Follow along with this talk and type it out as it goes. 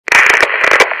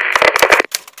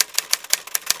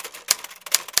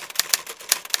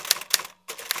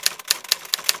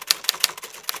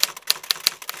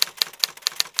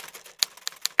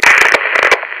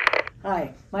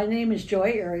My name is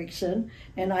Joy Erickson,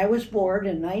 and I was born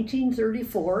in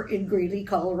 1934 in Greeley,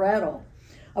 Colorado.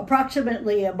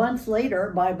 Approximately a month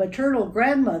later, my maternal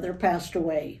grandmother passed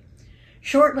away.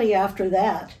 Shortly after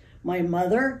that, my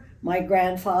mother, my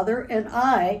grandfather, and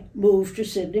I moved to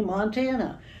Sidney,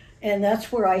 Montana. And that's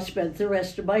where I spent the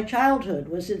rest of my childhood,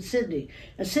 was in Sidney.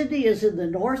 Now, Sidney is in the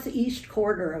northeast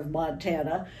corner of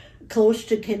Montana, close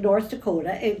to North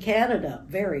Dakota and Canada,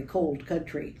 very cold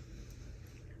country.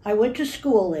 I went to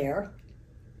school there.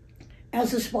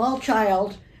 As a small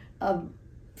child,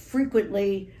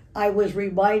 frequently I was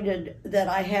reminded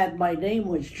that my name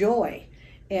was Joy,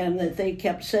 and that they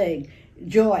kept saying,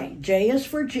 Joy, J is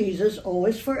for Jesus, O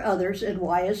is for others, and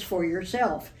Y is for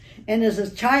yourself. And as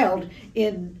a child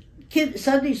in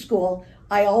Sunday school,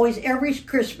 every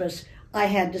Christmas, I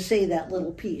had to say that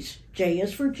little piece. J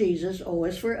is for Jesus, O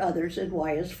is for others, and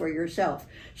Y is for yourself.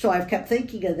 So I've kept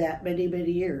thinking of that many,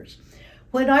 many years.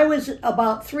 When I was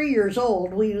about 3 years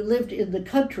old, we lived in the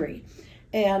country.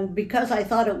 And because I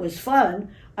thought it was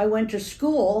fun, I went to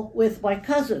school with my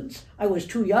cousins. I was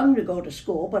too young to go to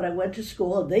school, but I went to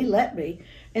school and they let me.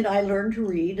 And I learned to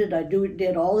read, and I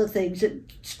did all the things that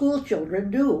school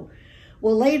children do.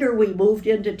 Well, later we moved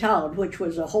into town, which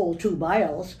was a whole 2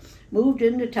 miles. Moved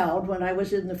into town when I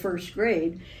was in the 1st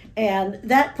grade. And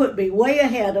that put me way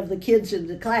ahead of the kids in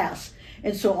the class.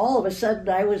 And so all of a sudden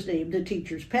I was named the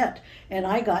teacher's pet, and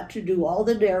I got to do all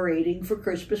the narrating for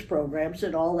Christmas programs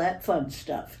and all that fun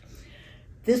stuff.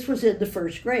 This was in the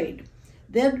 1st grade.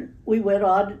 Then we went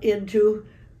on into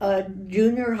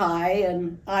junior high,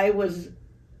 and I was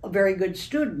a very good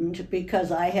student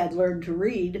because I had learned to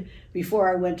read before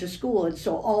I went to school. And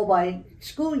so all my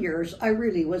school years, I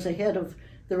really was ahead of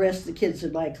the rest of the kids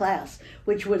in my class,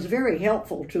 which was very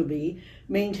helpful to me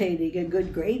maintaining a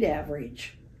good grade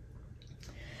average.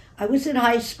 I was in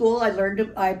high school.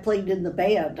 I played in the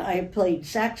band. I played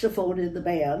saxophone in the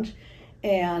band,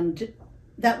 and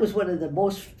that was one of the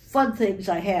most fun things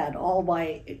I had all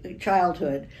my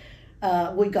childhood.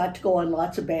 We got to go on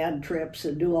lots of band trips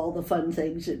and do all the fun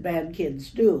things that band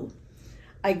kids do.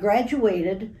 I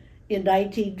graduated in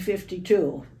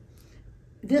 1952.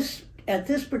 At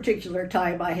this particular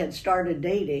time, I had started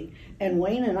dating, and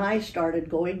Wayne and I started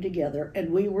going together, and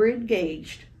we were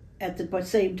engaged at the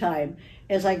same time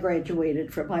as I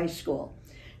graduated from high school.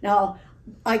 Now,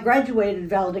 I graduated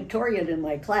valedictorian in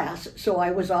my class, so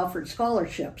I was offered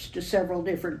scholarships to several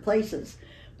different places.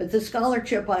 But the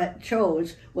scholarship I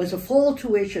chose was a full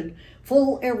tuition,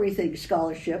 full everything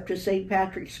scholarship to St.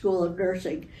 Patrick's School of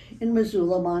Nursing in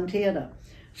Missoula, Montana.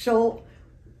 So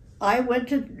I went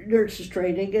to nurses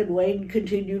training, and Wayne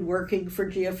continued working for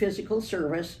Geophysical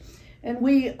Service. And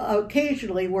we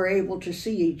occasionally were able to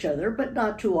see each other, but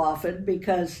not too often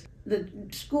because the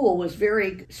school was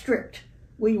very strict.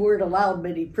 We weren't allowed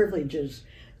many privileges.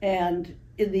 And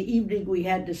in the evening we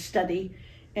had to study,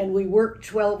 and we worked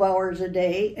 12 hours a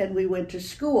day, and we went to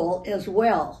school as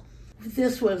well.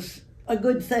 This was a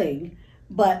good thing,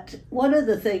 but one of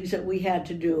the things that we had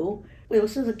to do,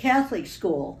 this was a Catholic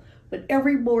school, but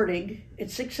every morning at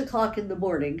 6 o'clock in the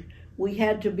morning, we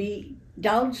had to be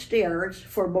downstairs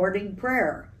for morning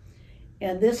prayer.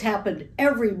 And this happened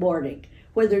every morning.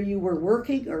 Whether you were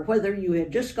working or whether you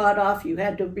had just got off, you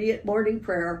had to be at morning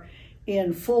prayer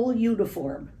in full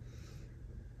uniform.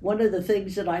 One of the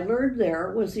things that I learned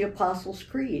there was the Apostles'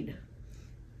 Creed,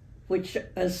 which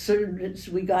as soon as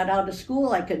we got out of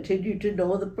school, I continued to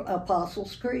know the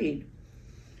Apostles' Creed.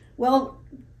 Well,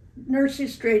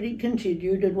 nurses training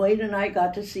continued, and Wayne and I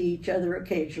got to see each other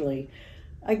occasionally.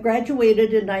 I graduated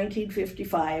in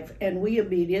 1955, and we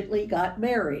immediately got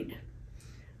married.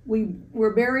 We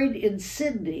were married in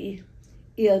Sidney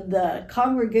in the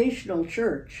Congregational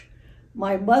Church.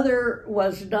 My mother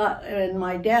was not, and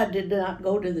my dad did not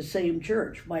go to the same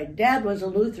church. My dad was a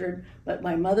Lutheran, but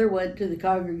my mother went to the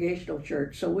Congregational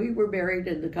Church. So we were married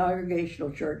in the Congregational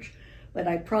Church, but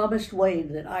I promised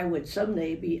Wayne that I would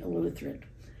someday be a Lutheran,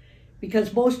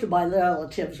 because most of my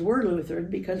relatives were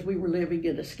Lutheran because we were living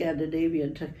in a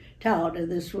Scandinavian town,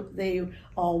 and they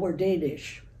all were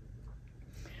Danish.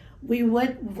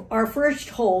 Our first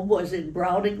home was in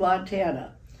Browning,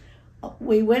 Montana.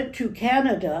 We went to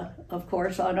Canada, of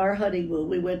course, on our honeymoon.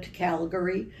 We went to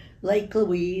Calgary, Lake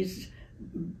Louise,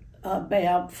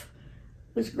 Banff.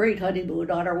 It was a great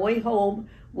honeymoon. On our way home,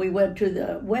 we went to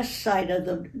the west side of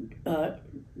the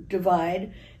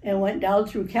divide and went down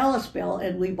through Kalispell,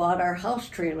 and we bought our house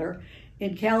trailer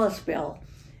in Kalispell.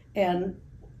 And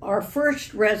our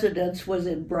first residence was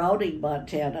in Browning,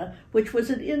 Montana, which was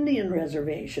an Indian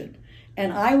reservation.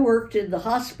 And I worked in the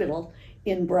hospital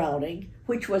in Browning,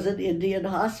 which was an Indian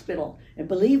hospital. And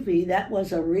believe me, that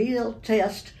was a real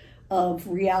test of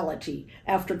reality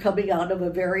after coming out of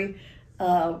a very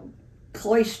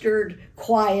cloistered,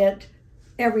 quiet,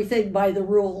 everything by the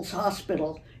rules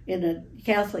hospital in a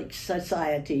Catholic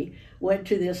society. Went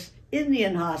to this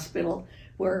Indian hospital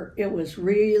where it was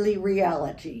really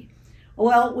reality.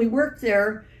 Well, we worked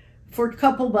there for a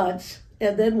couple months,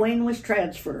 and then Wayne was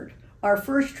transferred. Our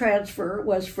first transfer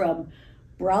was from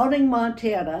Browning,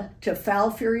 Montana to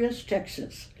Falfurrias,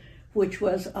 Texas, which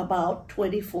was about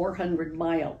 2,400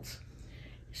 miles.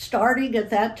 Starting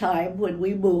at that time when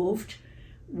we moved,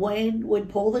 Wayne would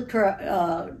pull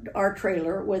our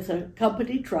trailer with a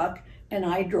company truck, and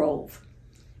I drove.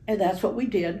 And that's what we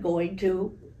did, going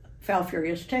to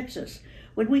Falfurrias, Texas.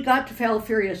 When we got to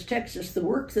Falfurrias, Texas, the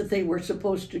work that they were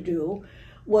supposed to do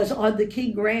was on the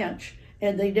King Ranch,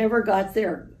 and they never got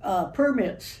their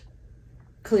permits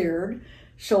cleared.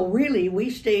 So really, we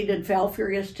stayed in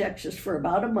Falfurrias, Texas for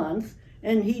about a month,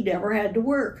 and he never had to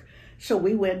work. So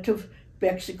we went to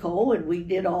Mexico, and we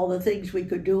did all the things we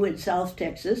could do in South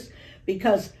Texas,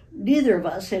 because neither of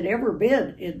us had ever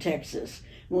been in Texas.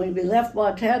 When we left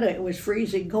Montana, it was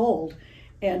freezing cold,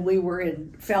 and we were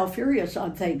in Falfurrias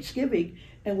on Thanksgiving,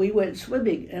 and we went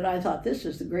swimming, and I thought, this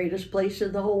is the greatest place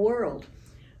in the whole world.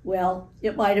 Well,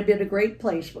 it might have been a great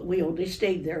place, but we only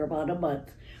stayed there about a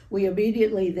month. We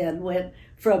immediately then went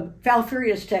from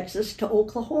Falfurrias, Texas to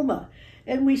Oklahoma,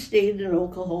 and we stayed in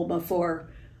Oklahoma for,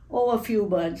 a few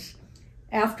months.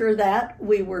 After that,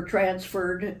 we were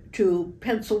transferred to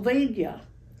Pennsylvania.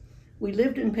 We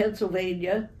lived in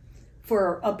Pennsylvania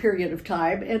for a period of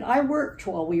time, and I worked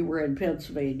while we were in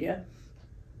Pennsylvania,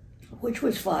 which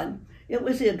was fun. It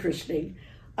was interesting.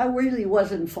 I really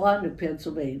wasn't fond of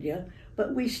Pennsylvania,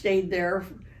 but we stayed there,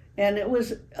 and it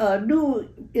was a new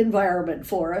environment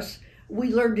for us. We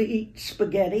learned to eat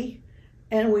spaghetti,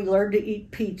 and we learned to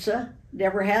eat pizza.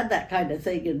 Never had that kind of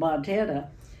thing in Montana.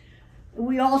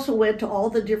 We also went to all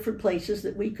the different places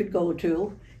that we could go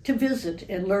to visit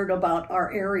and learn about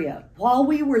our area. While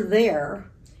we were there,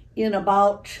 in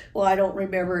about, I don't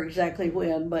remember exactly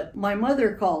when, but my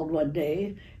mother called one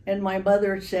day, and my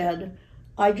mother said,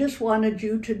 I just wanted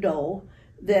you to know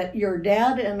that your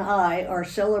dad and I are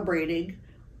celebrating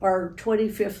our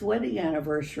 25th wedding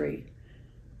anniversary.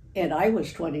 And I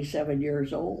was 27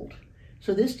 years old.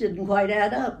 So this didn't quite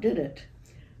add up, did it?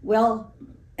 Well,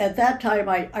 at that time,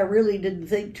 I really didn't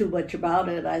think too much about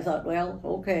it. I thought, well,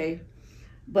 okay.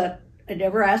 But I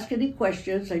never asked any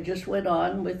questions. I just went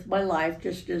on with my life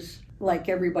just as like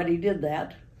everybody did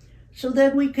that. So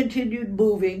then we continued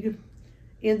moving.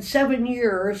 In 7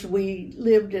 years, we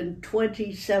lived in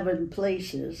 27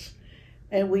 places,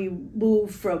 and we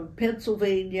moved from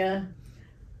Pennsylvania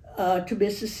to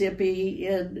Mississippi,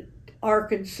 in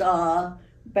Arkansas,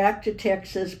 back to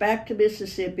Texas, back to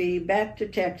Mississippi, back to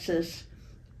Texas.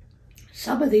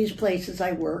 Some of these places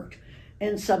I worked,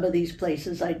 and some of these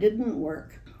places I didn't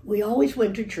work. We always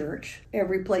went to church,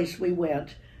 every place we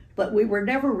went, but we were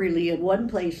never really in one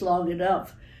place long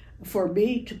enough for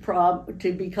me to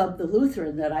become the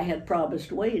Lutheran that I had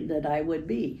promised Wayne that I would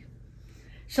be.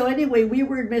 So anyway, we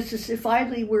were in Mississippi.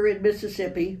 Finally, we're in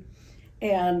Mississippi,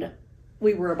 and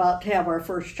we were about to have our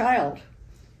first child.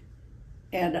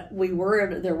 And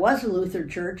there was a Lutheran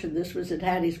church, and this was in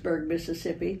Hattiesburg,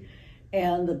 Mississippi,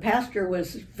 and the pastor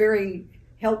was very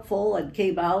helpful and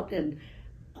came out, and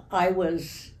I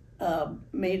was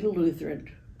made a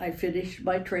Lutheran. I finished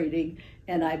my training,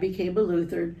 and I became a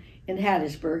Lutheran in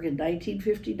Hattiesburg in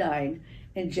 1959,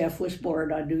 and Jeff was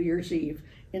born on New Year's Eve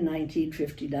in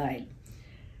 1959.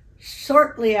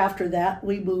 Shortly after that,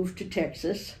 we moved to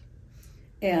Texas,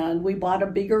 and we bought a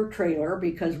bigger trailer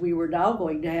because we were now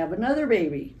going to have another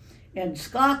baby. And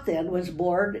Scott then was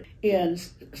born in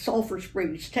Sulphur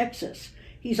Springs, Texas.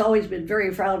 He's always been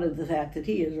very proud of the fact that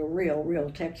he is a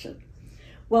real Texan.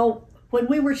 Well, when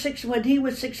he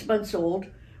was 6 months old,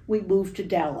 we moved to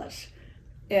Dallas.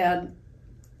 And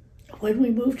when we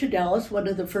moved to Dallas, one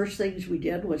of the first things we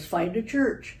did was find a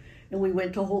church, and we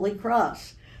went to Holy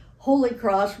Cross. Holy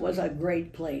Cross was a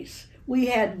great place. We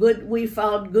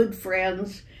found good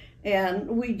friends, and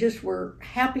we just were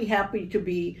happy to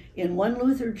be in one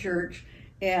Lutheran church,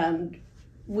 and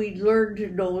we learned to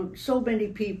know so many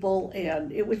people,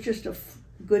 and it was just a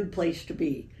good place to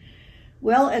be.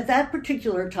 Well, at that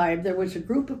particular time, there was a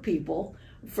group of people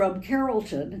from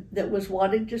Carrollton that was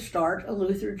wanting to start a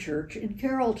Lutheran church in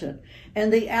Carrollton,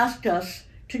 and they asked us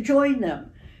to join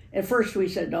them. At first we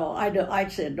said no. I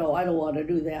said no, I don't want to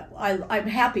do that. I'm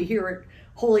happy here at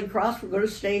Holy Cross. We're going to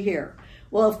stay here.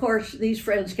 Well, of course, these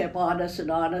friends kept on us,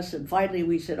 and finally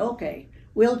we said, okay,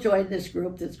 we'll join this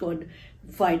group that's going to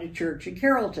find a church in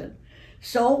Carrollton.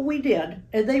 So we did,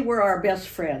 and they were our best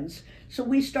friends. So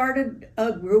we started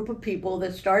a group of people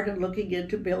that started looking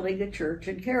into building a church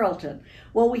in Carrollton.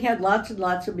 Well, we had lots and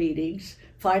lots of meetings,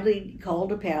 finally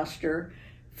called a pastor.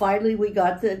 Finally, we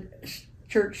got the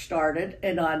church started,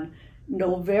 and on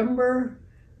November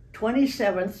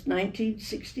 27th,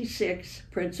 1966,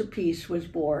 Prince of Peace was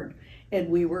born, and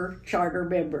we were charter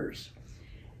members.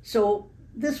 So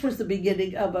this was the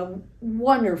beginning of a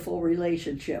wonderful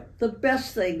relationship. The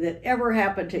best thing that ever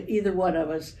happened to either one of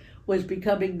us was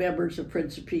becoming members of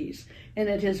Prince of Peace. And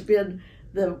it has been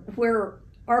where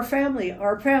our family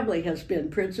has been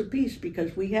Prince of Peace,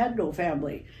 because we had no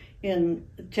family in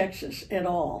Texas at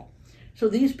all. So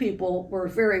these people were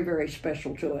very, very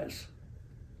special to us.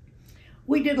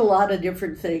 We did a lot of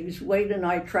different things. Wayne and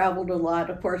I traveled a lot.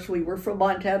 Of course, we were from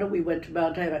Montana. We went to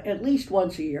Montana at least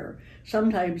once a year,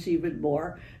 sometimes even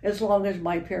more, as long as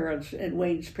my parents and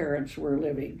Wayne's parents were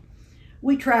living.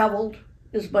 We traveled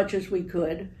as much as we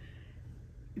could.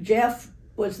 Jeff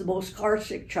was the most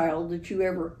car-sick child that you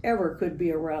ever could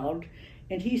be around,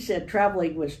 and he said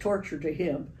traveling was torture to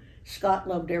him. Scott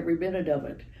loved every minute of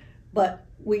it. But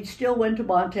we still went to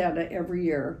Montana every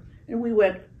year, and we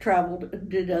traveled and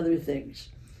did other things.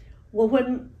 Well,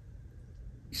 when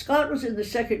Scott was in the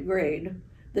 2nd grade,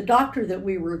 the doctor that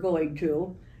we were going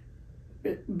to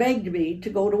begged me to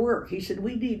go to work. He said,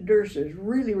 we need nurses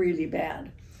really, really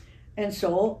bad. And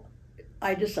so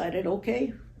I decided,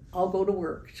 okay, I'll go to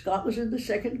work. Scott was in the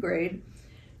 2nd grade.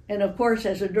 And of course,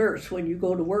 as a nurse, when you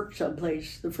go to work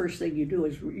someplace, the first thing you do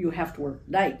is you have to work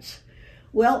nights.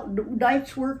 Well,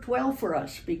 nights worked well for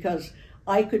us because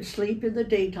I could sleep in the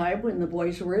daytime when the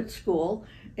boys were at school,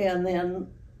 and then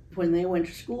when they went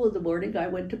to school in the morning, I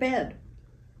went to bed.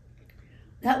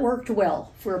 That worked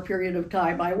well for a period of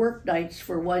time. I worked nights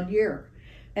for 1 year.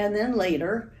 And then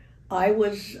later, I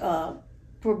was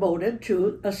promoted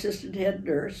to assistant head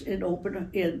nurse in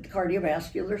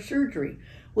cardiovascular surgery,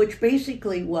 which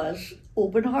basically was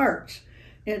open hearts.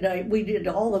 And we did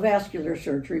all the vascular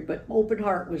surgery, but open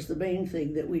heart was the main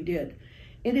thing that we did.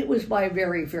 And it was my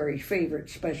very, very favorite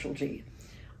specialty.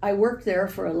 I worked there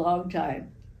for a long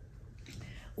time.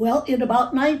 Well, in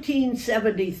about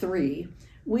 1973,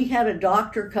 we had a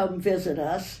doctor come visit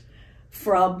us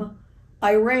from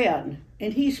Iran,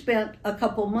 and he spent a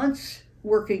couple months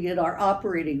working in our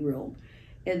operating room.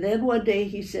 And then one day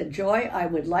he said, Joy, I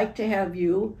would like to have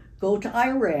you go to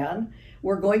Iran.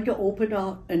 We're going to open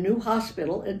a new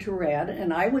hospital in Tehran,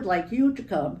 and I would like you to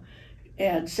come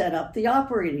and set up the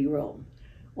operating room.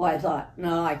 Well, I thought,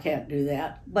 no, I can't do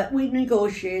that. But we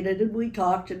negotiated, and we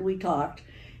talked,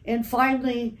 and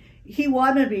finally he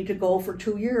wanted me to go for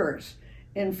 2 years.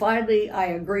 And finally I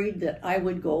agreed that I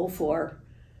would go for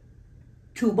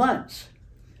 2 months.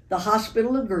 The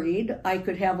hospital agreed I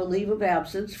could have a leave of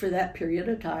absence for that period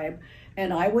of time,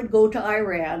 and I would go to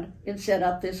Iran and set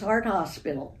up this heart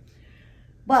hospital.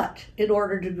 But in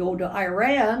order to go to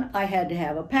Iran, I had to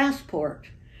have a passport.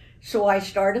 So I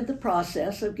started the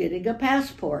process of getting a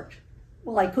passport.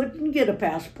 Well, I couldn't get a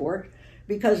passport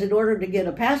because in order to get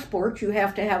a passport, you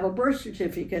have to have a birth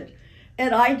certificate.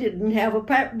 And I didn't have a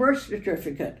birth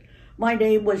certificate. My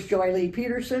name was Joy Lee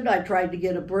Peterson. I tried to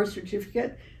get a birth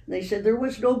certificate. They said there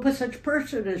was no such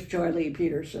person as Joy Lee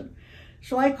Peterson.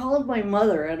 So I called my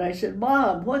mother and I said,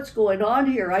 Mom, what's going on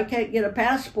here? I can't get a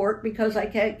passport because I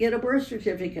can't get a birth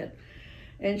certificate.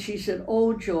 And she said,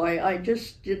 oh, Joy, I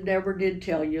just never did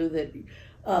tell you that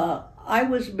I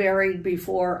was married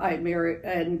before I married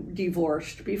and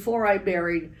divorced, before I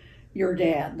married your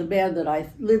dad, the man that I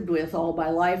lived with all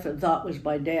my life and thought was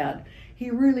my dad.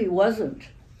 He really wasn't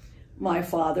my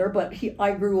father, but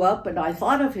I grew up and I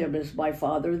thought of him as my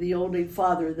father, the only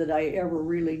father that I ever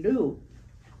really knew.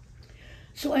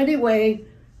 So anyway,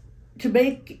 to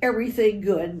make everything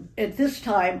good, at this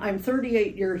time, I'm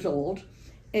 38 years old,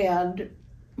 and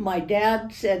my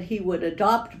dad said he would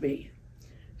adopt me.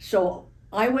 So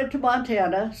I went to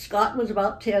Montana. Scott was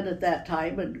about 10 at that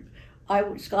time, and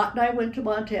Scott and I went to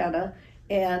Montana,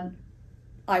 and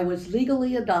I was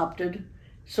legally adopted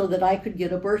so that I could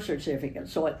get a birth certificate.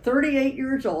 So at 38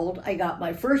 years old, I got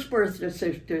my first birth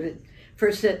certificate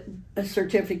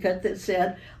that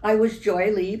said I was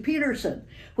Joy Lee Peterson,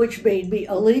 which made me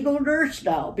a legal nurse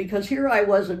now, because here I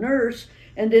was a nurse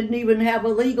and didn't even have a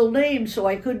legal name, so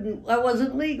I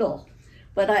wasn't legal.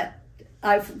 But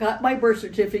I got my birth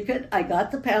certificate, I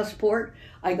got the passport,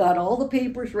 I got all the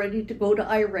papers ready to go to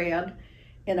Iran,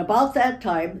 and about that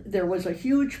time there was a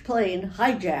huge plane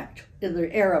hijacked in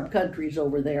the Arab countries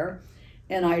over there,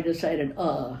 and I decided,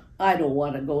 I don't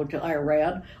want to go to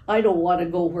Iran. I don't want to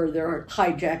go where they're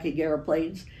hijacking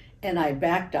airplanes, and I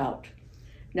backed out.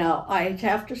 Now, I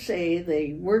have to say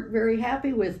they weren't very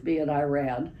happy with me in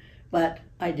Iran but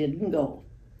I didn't go.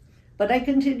 But I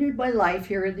continued my life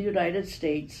here in the United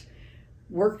States.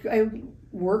 I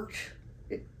worked,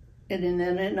 and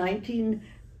then in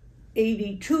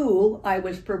 1982, I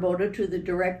was promoted to the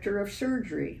director of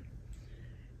surgery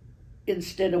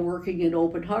instead of working in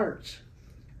open hearts.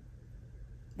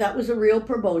 That was a real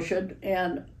promotion,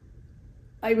 and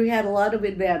I had a lot of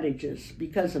advantages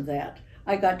because of that.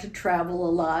 I got to travel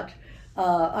a lot.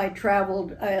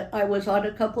 I was on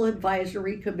a couple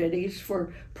advisory committees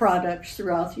for products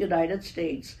throughout the United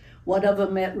States. One of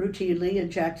them met routinely in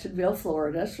Jacksonville,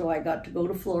 Florida, so I got to go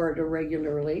to Florida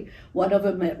regularly. One of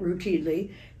them met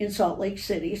routinely in Salt Lake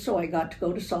City, so I got to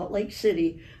go to Salt Lake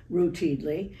City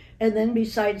routinely. And then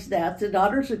besides that, the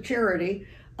Daughters of Charity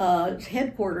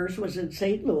headquarters was in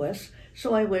St. Louis,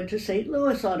 so I went to St.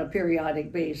 Louis on a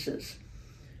periodic basis.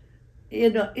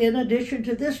 In addition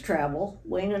to this travel,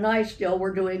 Wayne and I still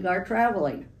were doing our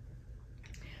traveling.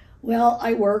 Well,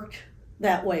 I worked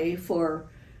that way for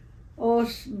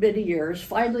many years.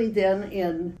 Finally then,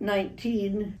 in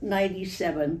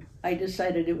 1997, I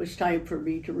decided it was time for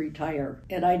me to retire,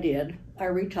 and I did. I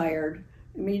retired.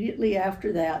 Immediately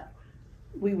after that,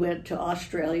 we went to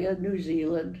Australia, New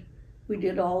Zealand. We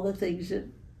did all the things that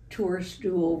tourists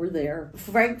do over there.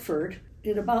 Frankfurt,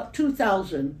 in about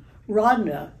 2000,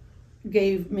 Rhonda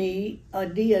gave me a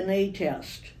DNA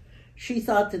test. She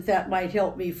thought that might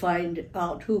help me find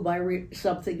out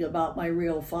something about my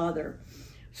real father.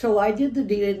 So I did the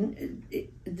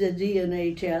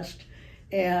DNA test,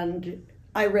 and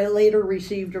I later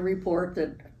received a report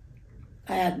that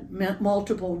I had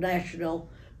multiple national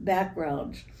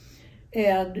backgrounds.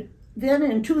 And then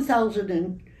in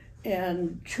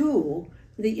 2002,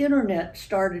 the internet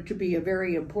started to be a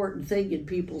very important thing in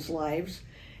people's lives.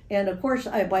 And of course,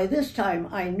 by this time,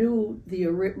 I knew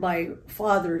my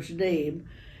father's name.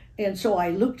 And so I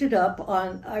looked it up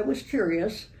I was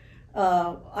curious.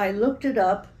 I looked it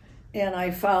up, and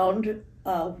I found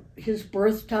his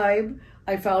birth time.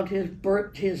 I found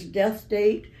his death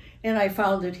date, and I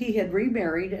found that he had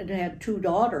remarried and had 2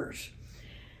 daughters.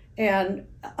 And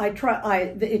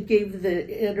the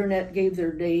internet gave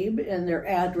their name and their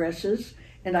addresses,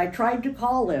 and I tried to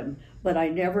call them, but I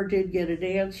never did get an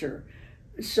answer.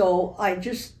 So I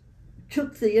just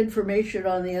took the information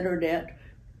on the internet,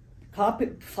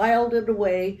 filed it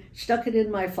away, stuck it in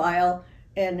my file,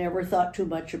 and never thought too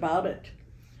much about it.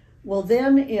 Well,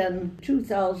 then in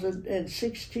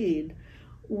 2016,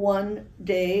 one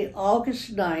day,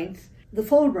 August 9th, the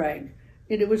phone rang.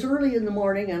 And it was early in the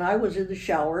morning, and I was in the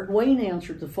shower. Wayne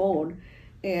answered the phone,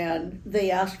 and they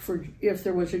asked if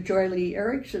there was a Joy Lee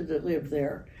Erickson that lived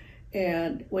there.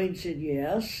 And Wayne said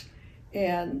yes.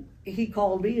 And he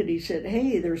called me, and he said,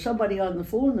 "Hey, there's somebody on the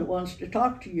phone that wants to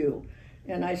talk to you."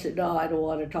 And I said, "No, I don't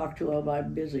want to talk to him.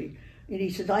 I'm busy." And he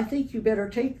said, "I think you better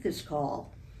take this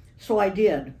call." So I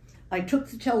did. I took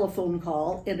the telephone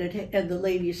call, and the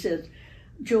lady said,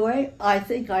 "Joy, I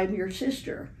think I'm your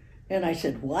sister." And I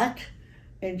said, "What?"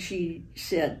 And she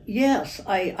said, "Yes,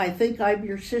 I think I'm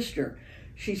your sister."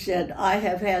 She said, "I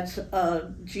have had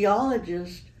a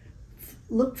geologist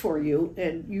look for you,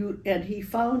 and he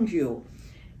found you."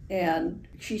 And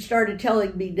she started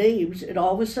telling me names, and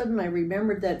all of a sudden I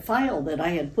remembered that file that I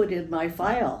had put in my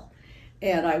file.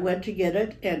 And I went to get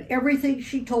it, and everything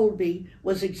she told me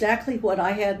was exactly what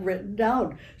I had written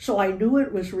down. So I knew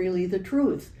it was really the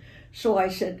truth. So I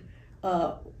said,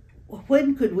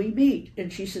 "When could we meet?"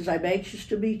 And she says, "I'm anxious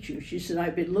to meet you." She said,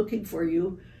 "I've been looking for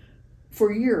you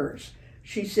for years."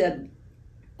 She said,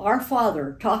 "Our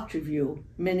father talked of you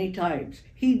many times.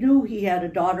 He knew he had a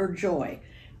daughter, Joy,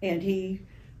 and he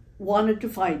wanted to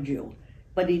find you,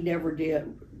 but he never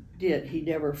did. He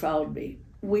never found me."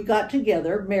 We got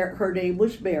together. Her name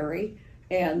was Mary,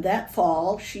 and that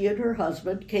fall, she and her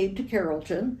husband came to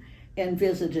Carrollton and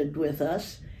visited with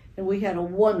us, and we had a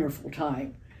wonderful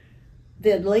time.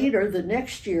 Then later, the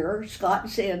next year, Scott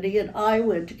and Sandy and I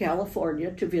went to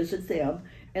California to visit them,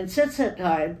 and since that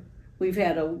time, we've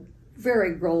had a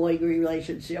very growing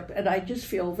relationship, and I just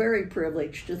feel very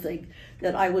privileged to think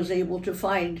that I was able to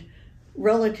find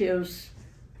relatives,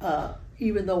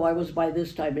 even though I was by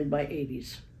this time in my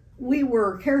 80s. We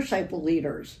were care cycle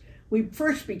leaders. We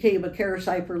first became a care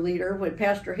cycle leader when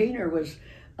Pastor Hayner was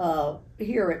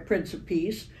here at Prince of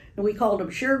Peace, and we called them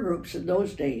share groups in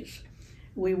those days.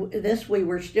 We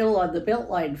were still on the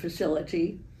Beltline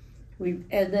facility.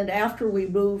 And then after we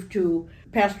moved to,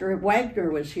 Pastor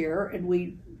Wagner was here, and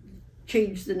we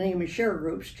changed the name of share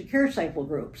groups to care cycle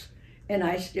groups. And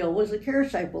I still was a care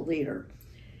cycle leader.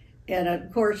 And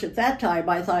of course, at that time,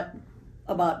 I thought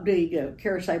about being a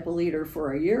care cycle leader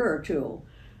for a year or two.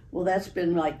 Well, that's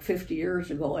been like 50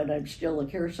 years ago, and I'm still a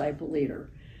care cycle leader.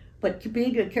 But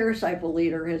being a Care Disciple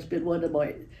leader has been one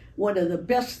of the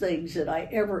best things that I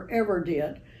ever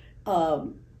did.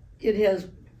 It has,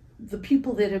 the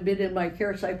people that have been in my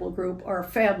Care Disciple group are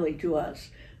family to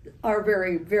us, are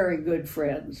very, very good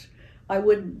friends.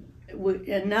 And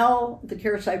now the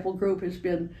Care Disciple group has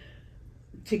been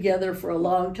together for a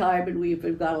long time, and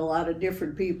we've got a lot of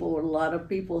different people, and a lot of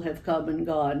people have come and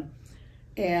gone,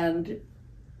 and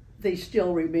they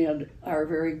still remain our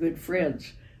very good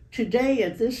friends. Today,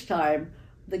 at this time,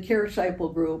 the Care Disciple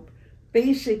group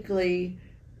basically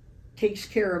takes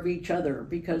care of each other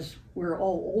because we're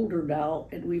all older now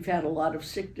and we've had a lot of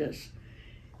sickness,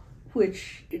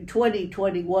 which in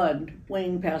 2021,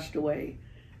 Wayne passed away.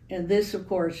 And this, of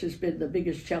course, has been the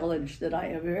biggest challenge that I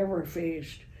have ever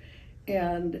faced,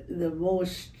 and the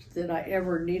most that I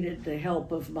ever needed the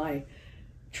help of my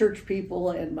church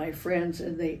people and my friends,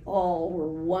 and they all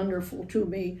were wonderful to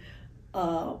me.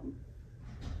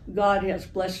 God has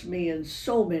blessed me in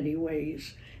so many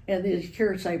ways, and these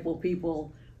Care Disciple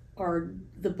people are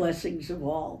the blessings of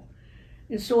all.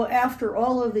 And so after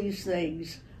all of these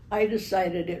things, I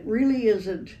decided it really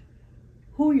isn't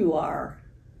who you are,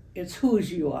 it's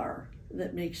whose you are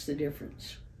that makes the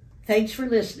difference. Thanks for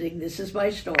listening. This is my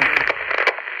story.